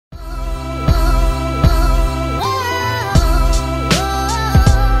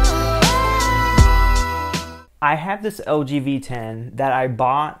I have this LG V10 that I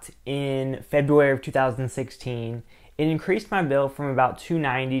bought in February of 2016. It increased my bill from about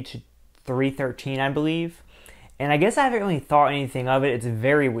 $290 to $313, I believe. And I guess I haven't really thought anything of it. It's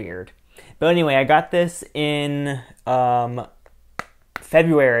very weird. But anyway, I got this in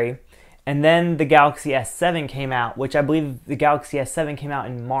February. And then the Galaxy S7 came out, which I believe the Galaxy S7 came out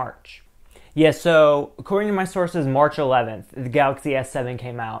in March. Yeah, so according to my sources, March 11th, the Galaxy S7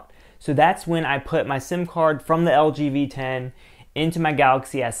 came out. So that's when I put my SIM card from the LG V10 into my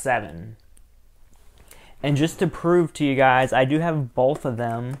Galaxy S7. And just to prove to you guys, I do have both of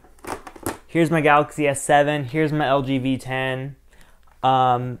them. Here's my Galaxy S7, here's my LG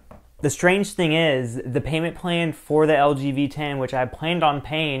V10. The strange thing is, the payment plan for the LG V10, which I planned on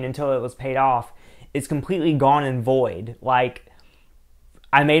paying until it was paid off, is completely gone and void. Like,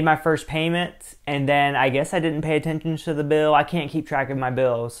 I made my first payment, and then I guess I didn't pay attention to the bill. I can't keep track of my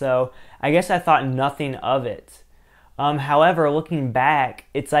bills, so I guess I thought nothing of it. However, looking back,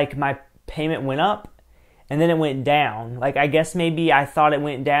 it's like my payment went up, and then it went down. Like, I guess maybe I thought it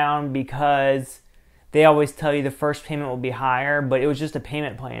went down because they always tell you the first payment will be higher, but it was just a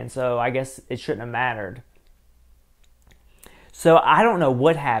payment plan, so I guess it shouldn't have mattered. So I don't know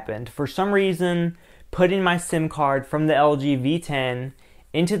what happened. For some reason, putting my SIM card from the LG V10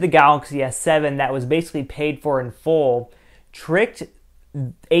 into the Galaxy S7 that was basically paid for in full tricked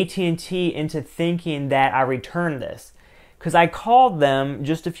ATT into thinking that I returned this. Because I called them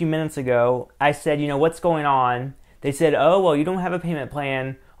just a few minutes ago. I said, what's going on? They said, oh, well, you don't have a payment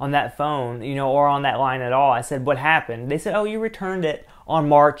plan on that phone, or on that line at all. I said, what happened? They said, oh, you returned it on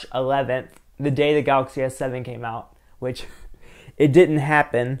March 11th, the day the Galaxy S7 came out, which it didn't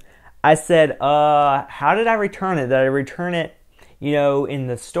happen. I said, how did I return it? Did I return it in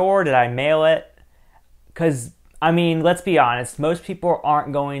the store? Did I mail it? Because, let's be honest, most people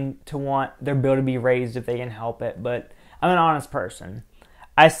aren't going to want their bill to be raised if they can help it, but I'm an honest person.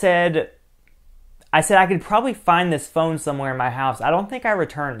 I said I could probably find this phone somewhere in my house. I don't think I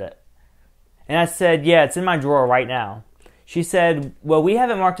returned it. And I said, yeah, it's in my drawer right now. She said, well, we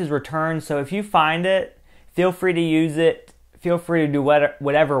have it marked as returned, so if you find it, feel free to use it. Feel free to do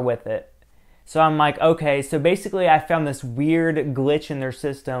whatever with it. So I'm like, okay, so basically I found this weird glitch in their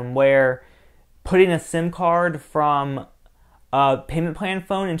system where putting a SIM card from a payment plan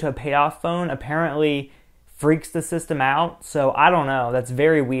phone into a paid off phone apparently freaks the system out. So I don't know, that's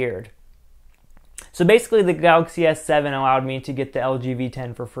very weird. So basically the Galaxy S7 allowed me to get the LG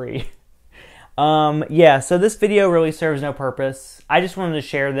V10 for free. Yeah, so this video really serves no purpose. I just wanted to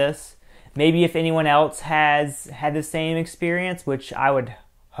share this. Maybe if anyone else has had the same experience, which I would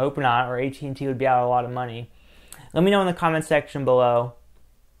hope not, or AT&T would be out a lot of money. Let me know in the comment section below.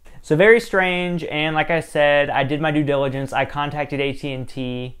 So very strange, and like I said, I did my due diligence. I contacted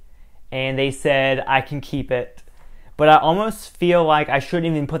AT&T, and they said I can keep it. But I almost feel like I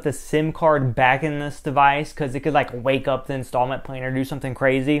shouldn't even put the SIM card back in this device because it could like wake up the installment plan or do something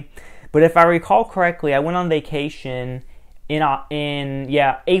crazy. But if I recall correctly, I went on vacation in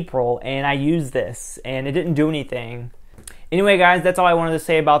April, and I used this, and it didn't do anything. Anyway, guys, that's all I wanted to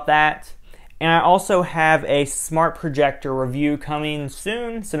say about that. And I also have a smart projector review coming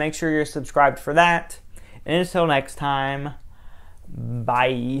soon, so make sure you're subscribed for that. And until next time,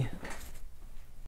 bye.